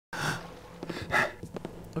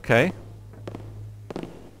Okay.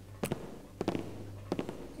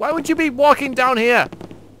 Why would you be walking down here?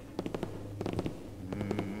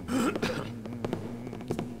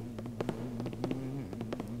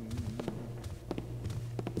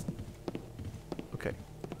 Okay.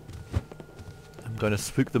 I'm going to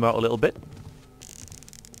spook them out a little bit.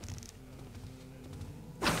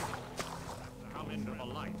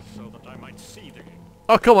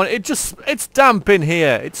 Oh, come on. It's damp in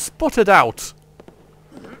here. It's sputtered out.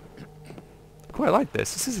 I quite like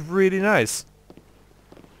this. This is really nice.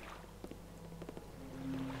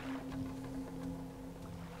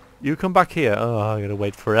 You come back here. Oh, I'm gonna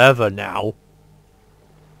wait forever now.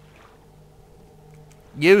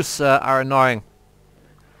 You, sir, are annoying.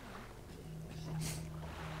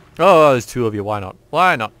 Oh, there's two of you. Why not?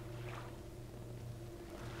 Why not?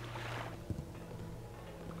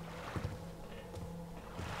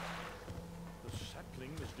 The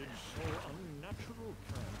saplings did so unnatural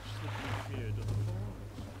plants that we feared the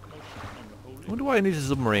forest. I wonder why I need a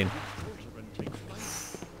submarine.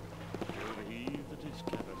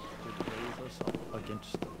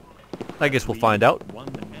 I guess we'll find out.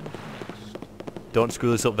 Don't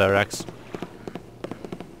screw this up there, Rex.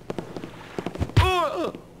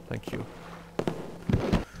 Thank you.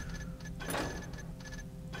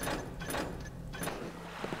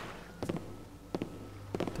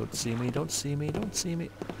 Don't see me, don't see me, don't see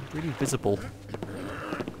me. I'm really visible.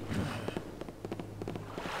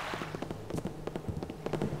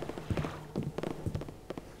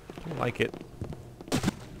 Don't like it.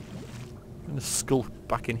 I'm gonna skulk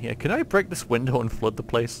back in here. Can I break this window and flood the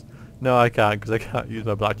place? No, I can't, because I can't use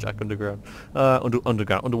my blackjack underground.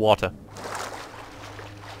 Underwater.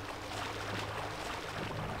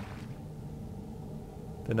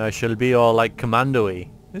 Then I shall be all like commando-y.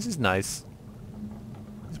 This is nice.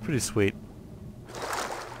 It's pretty sweet.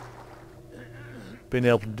 Being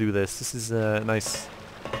able to do this. This is a nice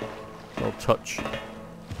little touch.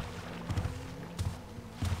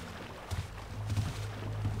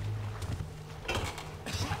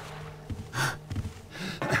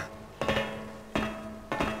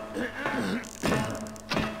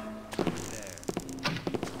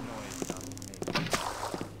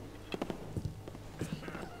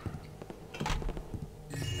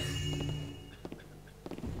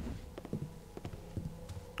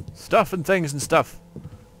 Stuff and things and stuff.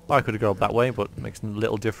 Well, I could have gone that way, but it makes a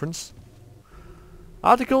little difference.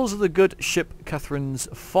 Articles of the good ship Catherine's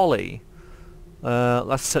Folly.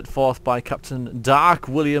 Last set forth by Captain Dark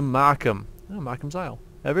William Markham. Oh, Markham's Isle.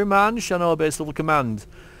 Every man shall know obey civil command.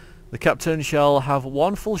 The captain shall have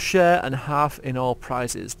one full share and half in all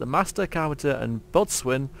prizes. The master, carpenter, and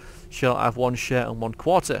boatswain shall have one share and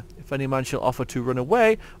 1/4. If any man shall offer to run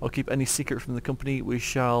away or keep any secret from the company, he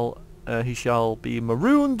shall be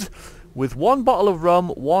marooned with 1 bottle of rum,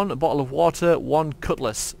 1 bottle of water, 1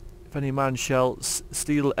 cutlass. If any man shall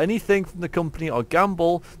steal anything from the company or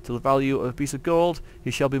gamble to the value of a piece of gold, he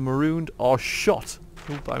shall be marooned or shot.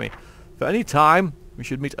 Oh, by me. For any time we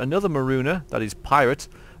should meet another marooner, that is pirate,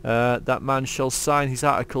 that man shall sign his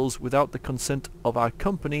articles without the consent of our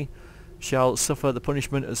company, shall suffer the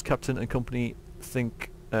punishment as captain and company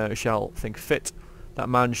shall think fit. That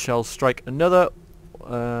man shall strike another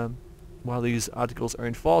while these articles are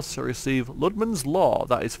in force, shall receive Ludman's Law,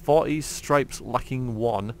 that is 40 stripes lacking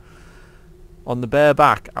 1, on the bare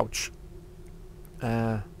back. Ouch.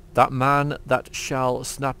 That man that shall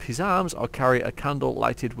snap his arms or carry a candle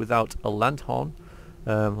lighted without a lanthorn,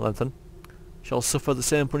 shall suffer the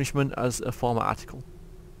same punishment as a former article.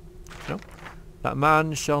 No? That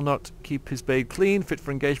man shall not keep his babe clean, fit for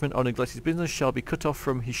engagement, or neglect his business, shall be cut off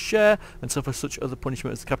from his share, and suffer such other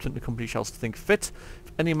punishment as the captain of the company shall think fit.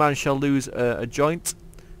 If any man shall lose a joint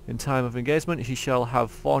in time of engagement, he shall have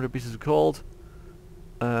 400 pieces of gold.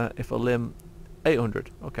 If a limb, 800.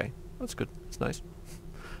 Okay, that's good. That's nice.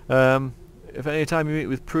 If at any time you meet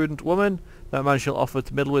with prudent woman, that man shall offer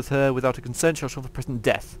to meddle with her without her consent, shall suffer present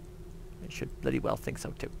death. I should bloody well think so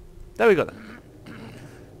too. There we go then.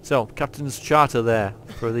 So, Captain's Charter there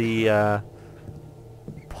for the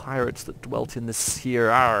pirates that dwelt in this here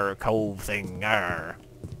cove thing.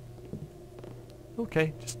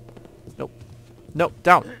 Okay, just nope, nope,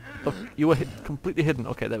 down. Look, you were completely hidden.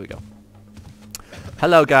 Okay, there we go.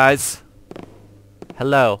 Hello, guys.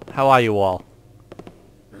 Hello. How are you all?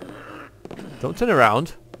 Don't turn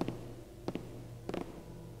around.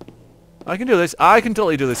 I can do this. I can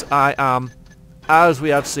totally do this. I am, as we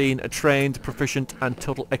have seen, a trained, proficient and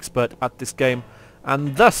total expert at this game,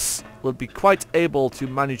 and thus will be quite able to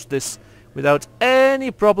manage this without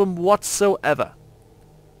any problem whatsoever.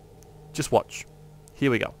 Just watch.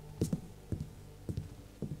 Here we go.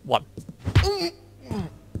 1.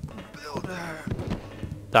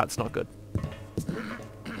 That's not good.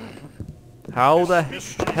 How the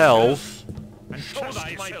hell? And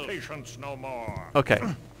test my patience no more. Okay.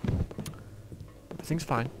 Everything's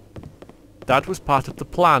fine. That was part of the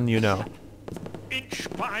plan, you know. Inch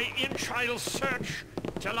by inch I'll search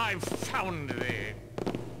till I've found thee.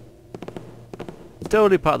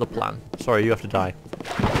 Totally part of the plan. Sorry, you have to die.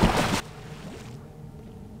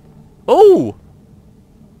 Oh!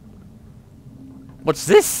 What's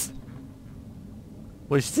this?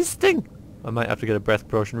 What is this thing? I might have to get a breath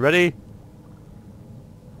potion ready.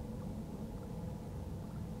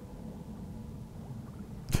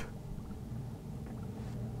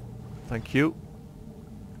 Thank you.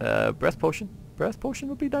 Breath potion. Breath potion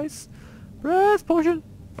would be nice. Breath potion.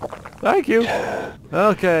 Thank you.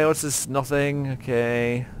 Okay, what's this? Nothing.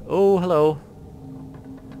 Okay. Oh, hello.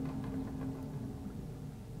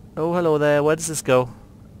 Oh, hello there. Where does this go?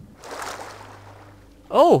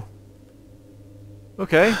 Oh!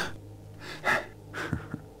 Okay.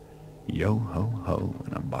 Yo ho ho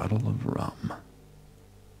and a bottle of rum.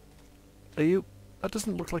 Are you... That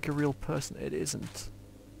doesn't look like a real person. It isn't.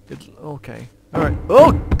 Okay. Alright.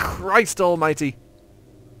 Oh, Christ almighty!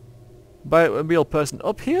 By a real person.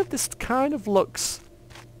 Up here, this kind of looks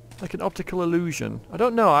like an optical illusion. I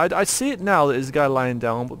don't know. I see it now that there's a guy lying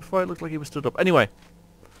down, but before it looked like he was stood up. Anyway.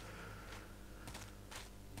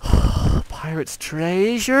 Pirate's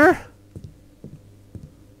treasure?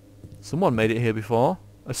 Someone made it here before.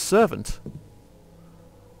 A servant.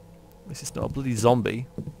 This is not a bloody zombie.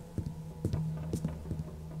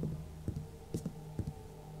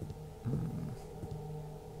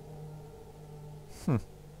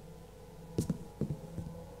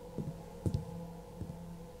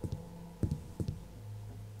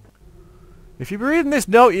 If you read in this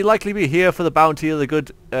note, you'll likely be here for the bounty of the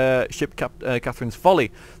good ship Catherine's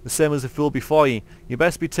Folly, the same as the fool before ye. You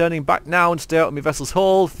best be turning back now and stay out of my vessel's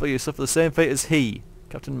hold, for you suffer the same fate as he,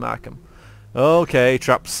 Captain Markham. Okay,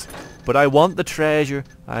 traps. But I want the treasure.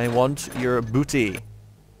 I want your booty.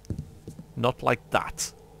 Not like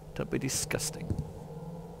that. Don't be disgusting.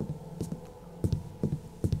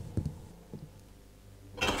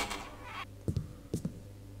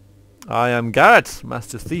 I am Garrett,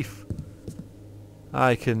 Master Thief.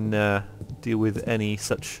 I can deal with any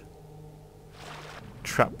such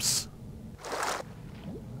traps.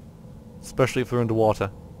 Especially if they're underwater.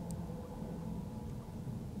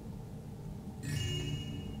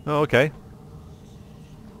 Oh, okay.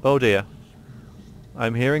 Oh dear.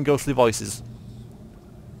 I'm hearing ghostly voices.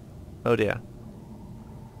 Oh dear.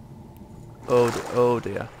 Oh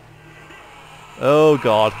dear. Oh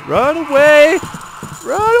god. Run away!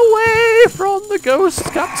 Run away from the ghost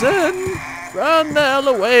captain! Run the hell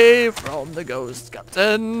away from the ghost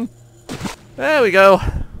captain! There we go.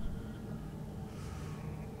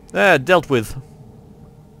 There, dealt with.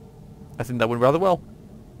 I think that went rather well.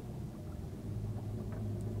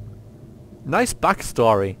 Nice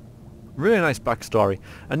backstory. Really nice backstory.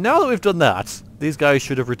 And now that we've done that, these guys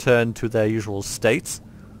should have returned to their usual states.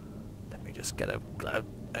 Let me just get a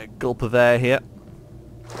gulp of air here.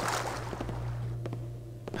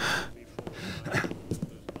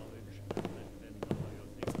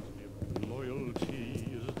 Loyalty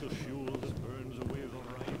is the fuel that burns away the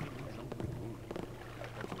writhing jungle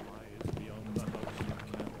that lies beyond the house of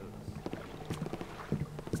candles.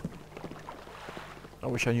 I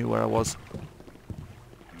wish I knew where I was.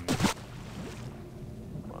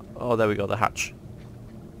 Oh, there we go, the hatch.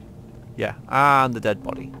 Yeah, and the dead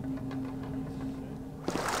body.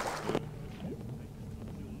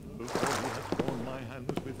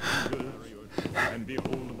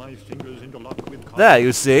 There,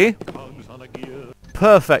 you see.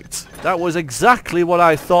 Perfect. That was exactly what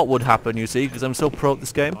I thought would happen, you see, because I'm so pro at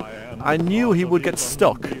this game. I knew he would get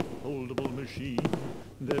stuck. I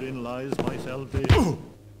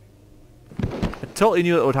totally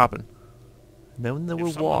knew that would happen. And then there were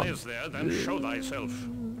one. Is there, then show thyself.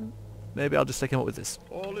 Maybe I'll just take him up with this.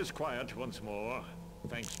 All is quiet once more,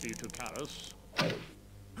 thanks be to Karas.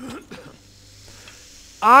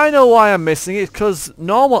 I know why I'm missing it, because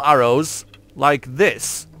normal arrows, like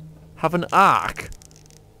this, have an arc.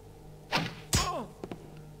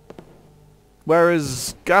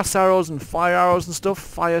 Whereas gas arrows and fire arrows and stuff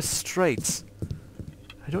fire straight.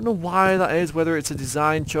 I don't know why that is, whether it's a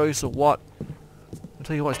design choice or what. I'll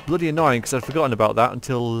tell you what, it's bloody annoying because I'd forgotten about that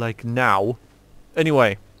until, like, now.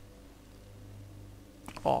 Anyway.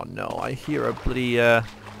 Oh no, I hear a bloody,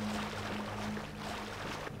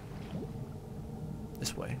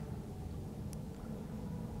 this way.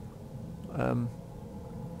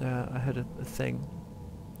 I had a thing.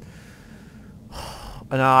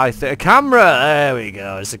 And I think a camera! There we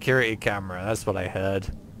go, a security camera. That's what I heard.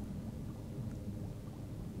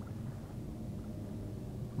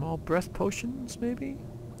 More breath potions, maybe?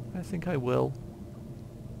 I think I will.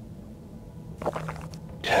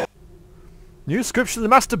 New scripture of the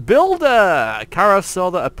Master Builder! Kara saw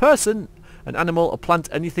that a person, an animal, a plant,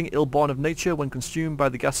 anything ill-born of nature, when consumed by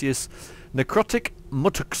the gaseous necrotic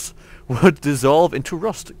muttux, would dissolve into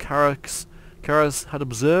rust. Karas had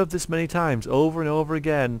observed this many times, over and over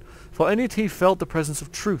again, for any he felt the presence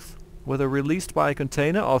of truth. Whether released by a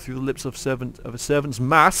container or through the lips of a servant's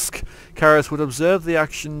mask, Karas would observe the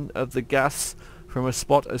action of the gas from a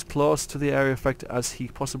spot as close to the area effect as he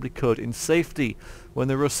possibly could in safety. When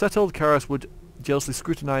the rust settled, Karas would jealously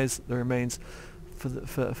scrutinize the remains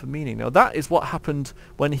for meaning. Now that is what happened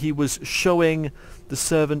when he was showing the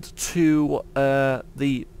servant to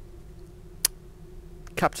the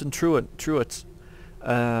Captain Truett.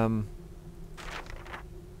 Yeah,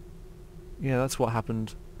 that's what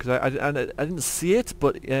happened. Because I didn't see it,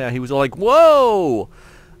 but yeah, he was all like, "Whoa!"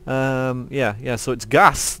 Yeah. So it's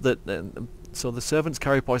gas that. So the servants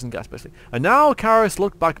carry poison gas, basically. And now Karas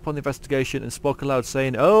looked back upon the investigation and spoke aloud,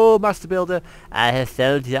 saying, "Oh, Master Builder, I have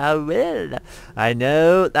filled your will. I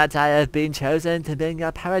know that I have been chosen to bring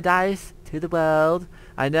your paradise to the world.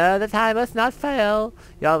 I know that I must not fail.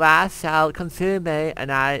 Your wrath shall consume me,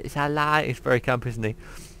 and I shall lie," he's very camp, isn't he,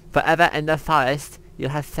 "forever in the forest you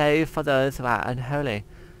have saved for those who are unholy.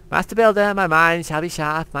 Master Builder, my mind shall be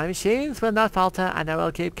sharp, my machines will not falter, and I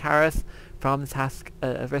will keep Karas from the task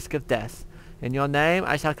of risk of death. In your name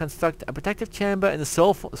I shall construct a protective chamber in the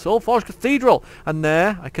Soulforge Cathedral, and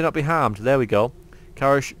there I cannot be harmed." There we go.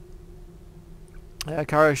 Karas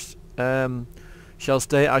shall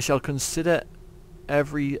stay. I shall consider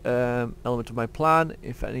every element of my plan.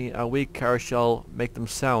 If any are weak, Karas shall make them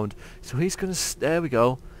sound. So he's going to... There we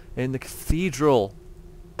go. In the cathedral.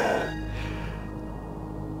 Did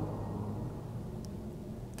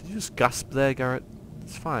you just gasp there, Garrett?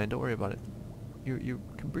 It's fine. Don't worry about it. You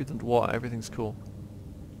can breathe underwater. Everything's cool.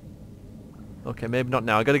 Okay, maybe not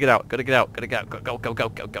now. I gotta get out. Gotta get out. Gotta get out.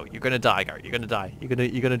 Go. You're gonna die, Garrett. You're gonna die.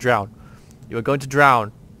 You're gonna drown. You are going to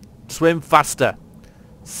drown. Swim faster.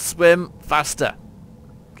 Swim faster.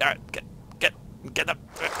 Garrett, get up.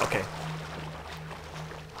 Okay.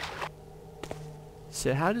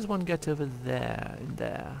 So how does one get over there? In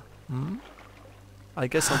there? Hmm? I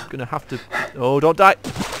guess I'm gonna have to... Oh, don't die!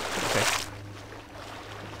 Okay.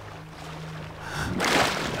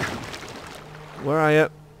 Where are you?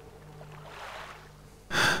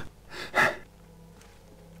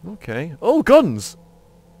 Okay. Oh, guns!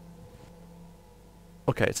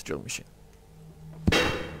 Okay, it's a drilling machine.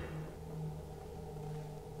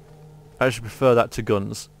 I should prefer that to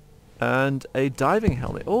guns. And a diving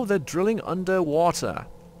helmet. Oh, they're drilling underwater.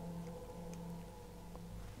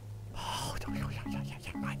 Oh, yeah.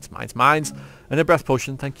 Mines. And a breath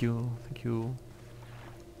potion. Thank you.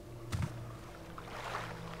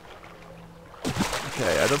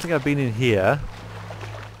 Okay, I don't think I've been in here.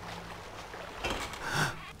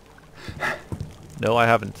 No, I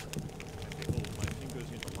haven't.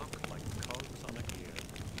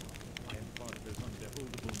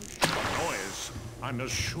 I'm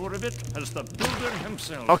as sure of it as the builder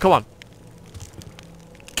himself. Oh, come on.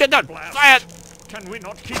 Get down! Blast. Fire! Can we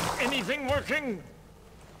not keep anything working?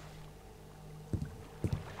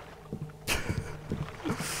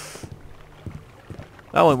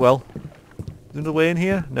 That went well. Is there a way in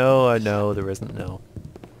here? No, no, there isn't, no.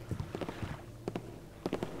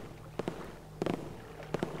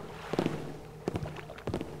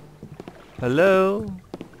 Hello?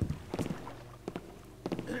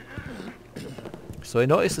 So I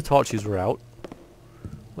noticed the torches were out.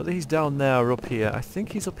 Whether he's down there or up here, I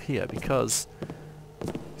think he's up here because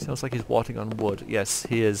he sounds like he's walking on wood. Yes,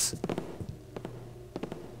 he is.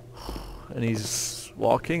 And he's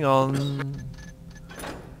walking on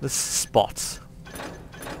the spot.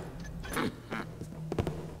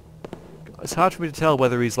 It's hard for me to tell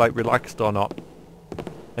whether he's like relaxed or not.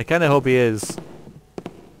 I kind of hope he is.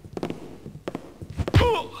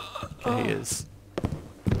 Okay, he is.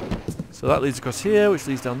 So that leads across here, which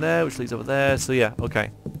leads down there, which leads over there. So yeah, okay.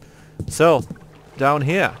 So, down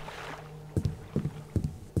here.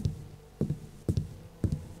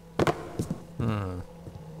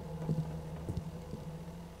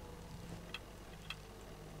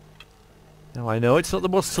 Now I know it's not the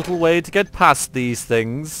most subtle way to get past these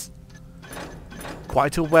things.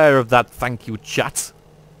 Quite aware of that, thank you, chat.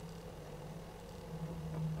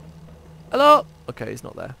 Hello? Okay, he's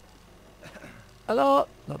not there. Hello?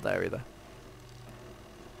 Not there either.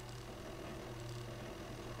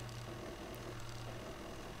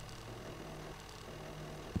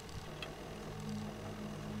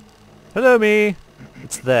 Hello, me.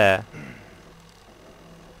 It's there.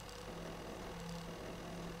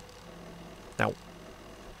 Now.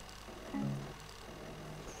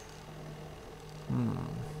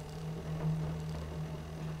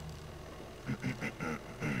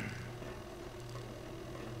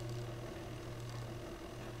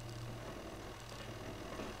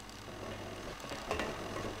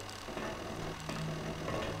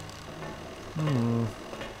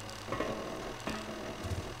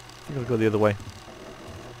 I think I'll go the other way.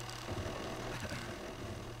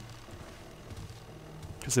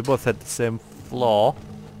 Because they both had the same floor.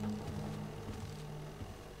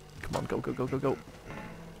 Come on, go, go, go, go, go.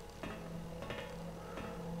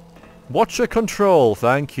 Watch your control,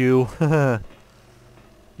 thank you.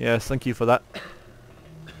 Yes, thank you for that.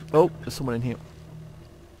 Oh, there's someone in here.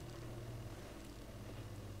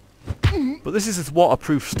 But this is this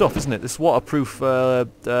waterproof stuff, isn't it? This waterproof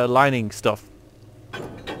lining stuff.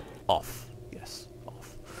 Off. Yes,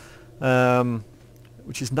 off.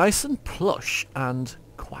 Which is nice and plush and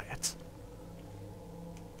quiet.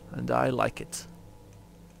 And I like it.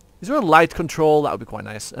 Is there a light control? That would be quite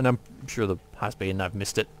nice. And I'm sure there has been, I've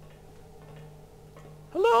missed it.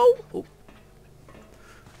 Hello? Oh.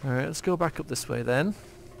 Alright, let's go back up this way then.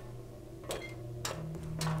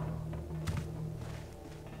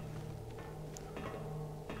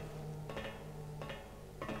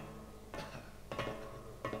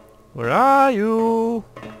 Where are you?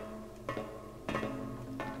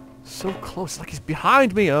 So close, like he's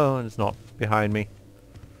behind me. Oh, and it's not behind me.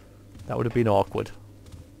 That would have been awkward.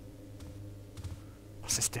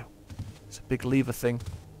 What's this do? It's a big lever thing.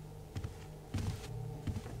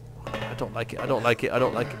 I don't like it, I don't like it, I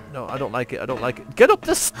don't like it. No, I don't like it, I don't like it. Get up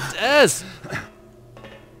the stairs!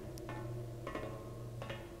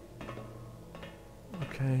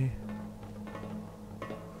 Okay.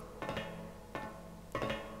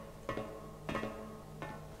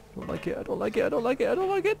 I don't like it, I don't like it, I don't like it, I don't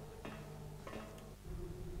like it.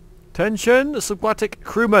 Attention, subaquatic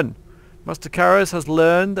crewman. Master Karras has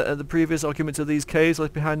learned that the previous occupants of these caves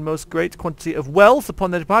left behind most great quantity of wealth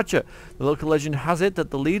upon their departure. The local legend has it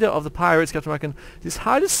that the leader of the pirates, Captain Racken, is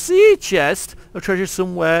hide a sea chest of treasure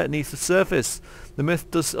somewhere beneath the surface. The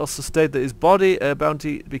myth does also state that his body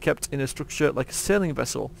bounty be kept in a structure like a sailing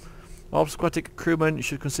vessel. All aquatic crewmen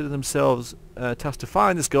should consider themselves tasked to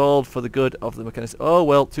find this gold for the good of the mechanics. Oh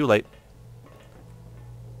well, too late.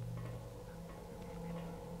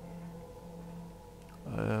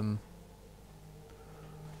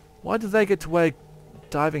 Why do they get to wear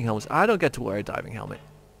diving helmets? I don't get to wear a diving helmet.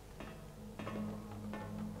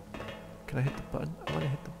 Can I hit the button? I want to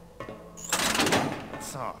hit the...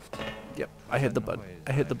 Soft. Yep, I hit the button.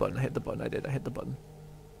 I hit the button. I hit the button. I did. I hit the button.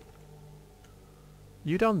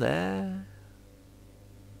 You down there?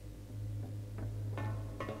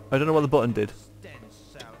 I don't know what the button did.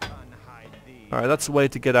 Alright, that's a way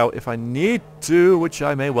to get out if I need to, which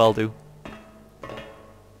I may well do.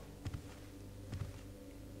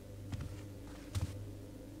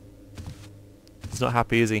 He's not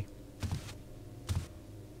happy, is he?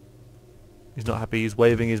 He's not happy. He's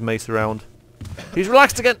waving his mace around. He's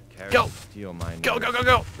relaxed again. Go! Go, go, go,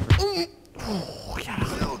 go! Oh,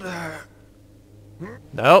 yeah.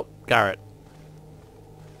 No, Garrett.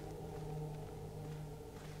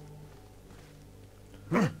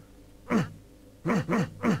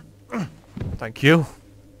 Thank you.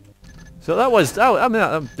 So that was... Oh, I mean,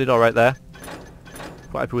 that did alright there.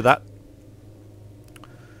 Quite happy with that.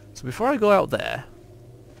 So before I go out there...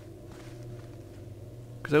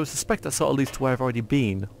 Because I would suspect that sort of leads to where I've already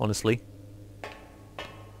been, honestly.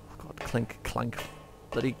 Oh God, clink, clank.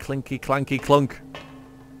 Bloody clinky, clanky, clunk.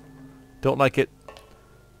 Don't like it.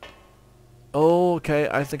 Oh, okay,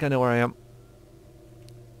 I think I know where I am.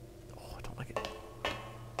 Oh, I don't like it.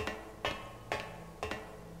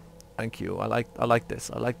 Thank you. I like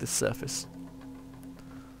this. I like this surface.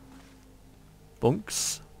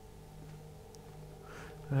 Bunks.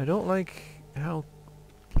 I don't like how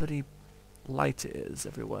bloody light it is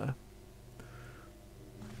everywhere.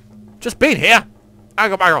 Just been here!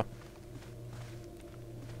 Aggle baggle!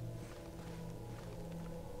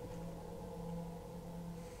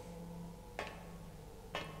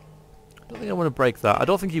 I don't think I want to break that. I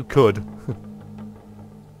don't think you could.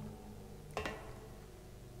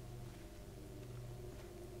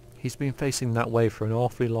 He's been facing that way for an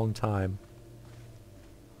awfully long time.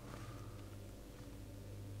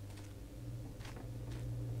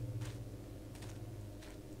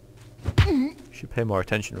 Should pay more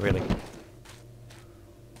attention, really.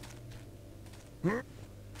 What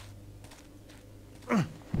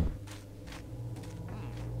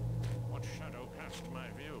shadow cast my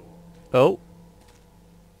view? Oh.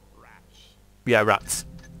 Rat. Yeah, rats.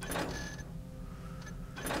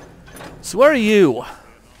 So where are you?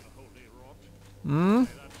 Hmm?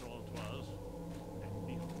 That's all 'twas. And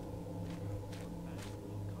behold, a man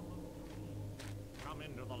will come unto thee. Come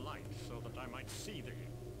into the light so that I might see thee.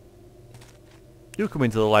 You come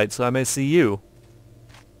into the light so I may see you. It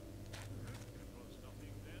was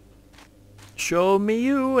nothing then. Show me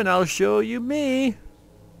you and I'll show you me.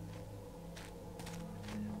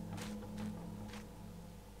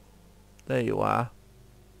 There you are.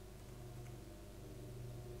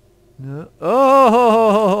 No.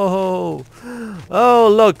 Oh! Oh,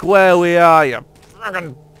 look where we are, you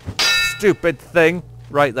friggin' stupid thing.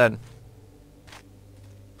 Right then.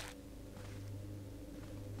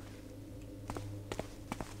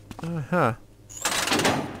 Uh-huh.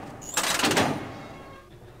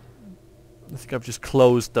 I think I've just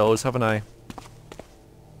closed those, haven't I?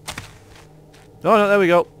 Oh no, there we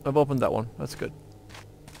go. I've opened that one. That's good.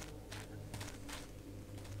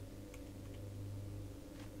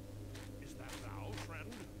 Is that thou,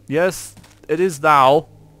 friend? Yes, it is thou.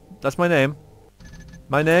 That's my name.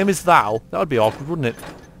 My name is thou. That would be awkward, wouldn't it?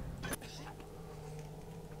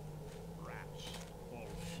 Rats, all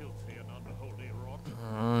filthy and unholy rot.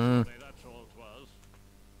 Mm. Surely that's all 'twas.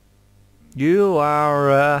 You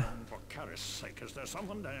are, For Carys' sake, is there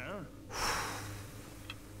someone there?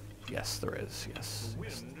 yes, there is. Yes. The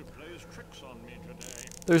wind plays tricks on me today.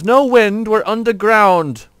 There's no wind. We're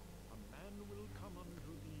underground. A man will come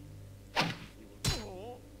unto thee. He will...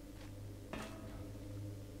 Oh.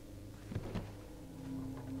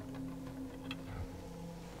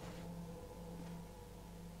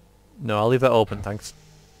 No, I'll leave that open, thanks.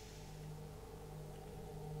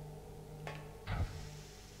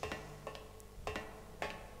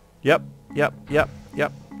 Yep, yep, yep,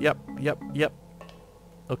 yep, yep, yep, yep.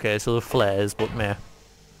 Okay, so the flares, but meh.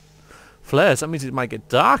 Flares, that means it might get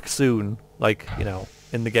dark soon. Like, you know,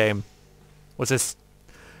 in the game. What's this?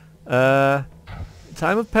 Time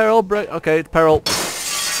of peril, okay, it's peril.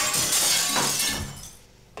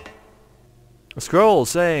 A scroll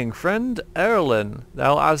saying, Friend Erlin,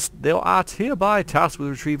 thou art hereby tasked with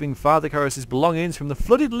retrieving Father Carys' belongings from the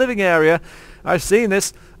flooded living area. I've seen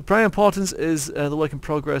this. Of prime importance is the work in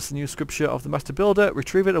progress, the new scripture of the Master Builder.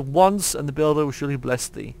 Retrieve it at once, and the Builder will surely bless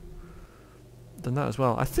thee. Done that as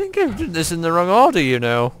well. I think I've done this in the wrong order, you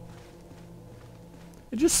know.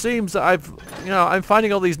 It just seems that I'm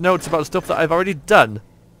finding all these notes about stuff that I've already done.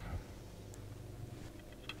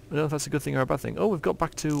 I don't know if that's a good thing or a bad thing. Oh, we've got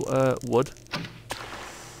back to wood.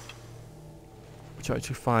 Which I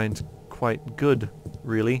actually find quite good,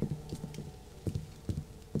 really.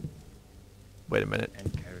 Wait a minute.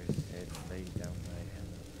 And Carys said, lay down thy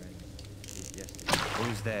hammer, friend. Did yesterday.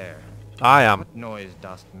 Who's there? I am. What noise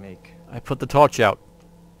dost make? I put the torch out.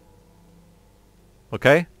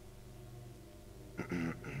 Okay?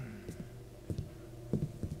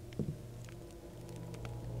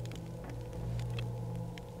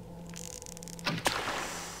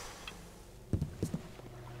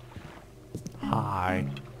 Hi.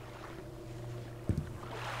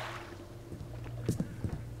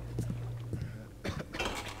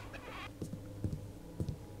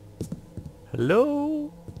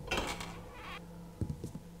 Hello?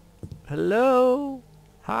 Hello?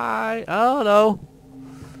 Hi? Oh, hello.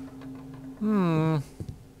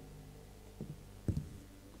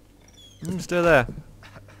 Still there.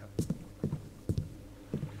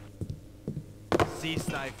 Cease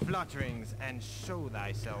thy flutterings and show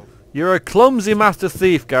thyself. You're a clumsy master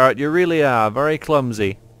thief, Garrett. You really are. Very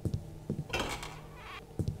clumsy. I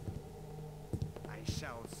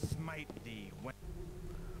shall smite thee when...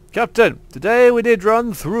 Captain, today we did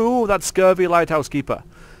run through that scurvy lighthouse keeper.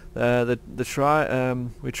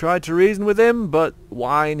 We tried to reason with him, but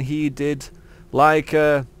whine he did like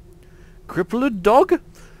a crippled dog.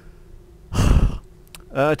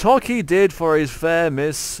 Talk he did for his fair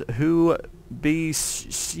miss, who be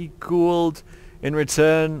sequeled in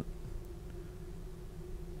return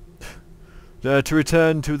to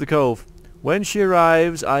return to the cove. When she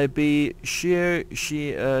arrives, I be sure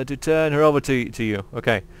she to turn her over to you.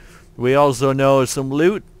 Okay. We also know some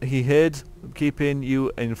loot he hid, keeping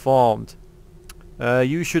you informed.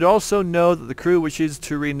 You should also know that the crew wishes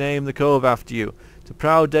to rename the cove after you. It's a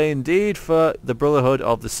proud day indeed for the Brotherhood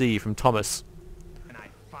of the Sea, from Thomas. I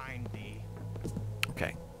find thee.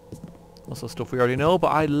 Okay. Also stuff we already know, but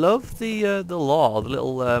I love the lore, the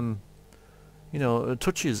little you know,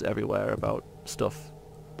 touches everywhere about stuff.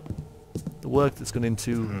 The work that's gone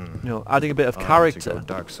into, you know, adding a bit of To character. go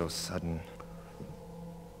dark so sudden.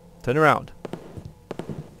 Turn around.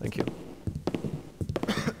 Thank you.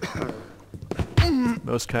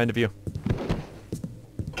 Most kind of you.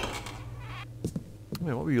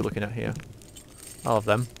 Wait, what were you looking at here? I'll have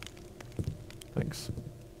them. Thanks.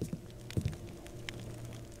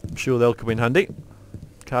 I'm sure they'll come in handy.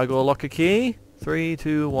 Cargo locker key. 3,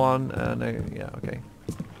 2, 1, and yeah, okay.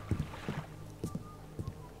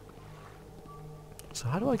 So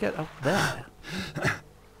how do I get up there?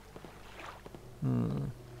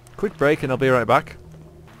 Quick break and I'll be right back.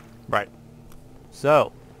 Right.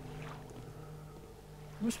 So.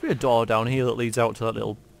 There must be a door down here that leads out to that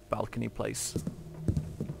little balcony place.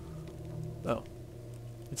 Oh.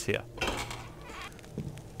 It's here.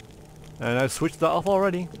 And I've switched that off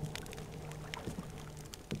already.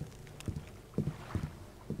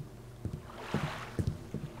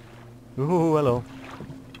 Ooh, hello.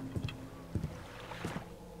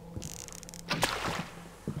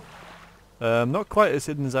 Not quite as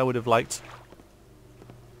hidden as I would have liked.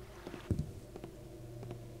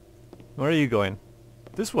 Where are you going?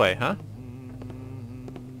 This way, huh?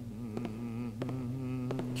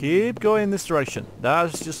 Keep going this direction.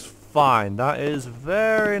 That's just fine. That is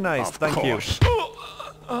very nice. Thank you.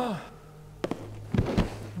 I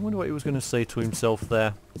wonder what he was going to say to himself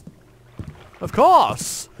there. Of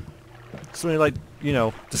course! Something like, you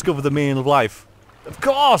know, discover the meaning of life. Of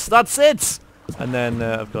course, that's it! And then,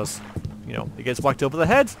 of course, you know, he gets whacked over the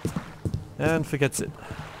head and forgets it.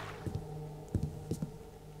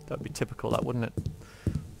 That'd be typical, that, wouldn't it?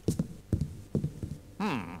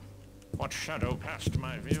 What shadow passed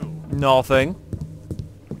my view? Nothing.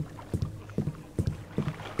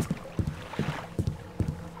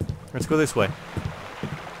 Let's go this way.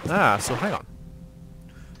 Ah, so hang on.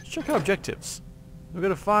 Let's check our objectives. We're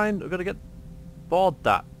gonna get board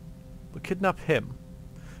that. We'll kidnap him.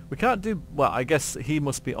 We can't do, well, I guess he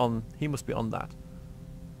must be on that.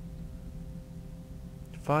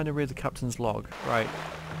 Find and read the captain's log. Right.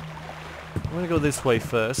 I'm gonna go this way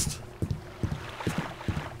first.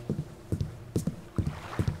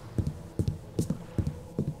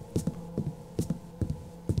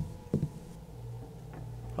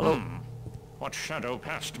 Hello. What shadow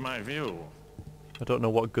passed my view? I don't know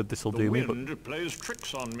what good this will The do me, but wind plays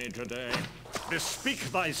tricks on me today. Bespeak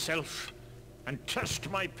thyself, and test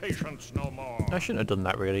my patience no more. I shouldn't have done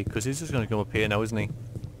that really, because he's just going to come up here now, isn't he?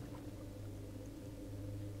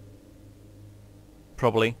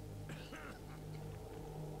 Probably.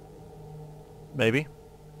 Maybe.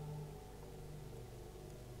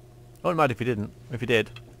 I wouldn't mind if he didn't. If he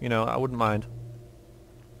did, you know, I wouldn't mind.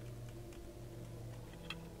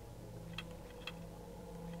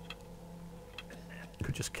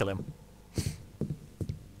 Could just kill him.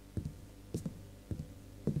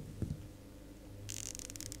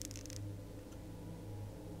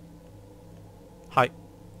 Hi.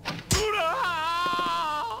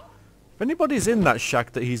 If anybody's in that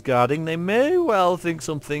shack that he's guarding, they may well think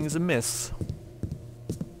something's amiss.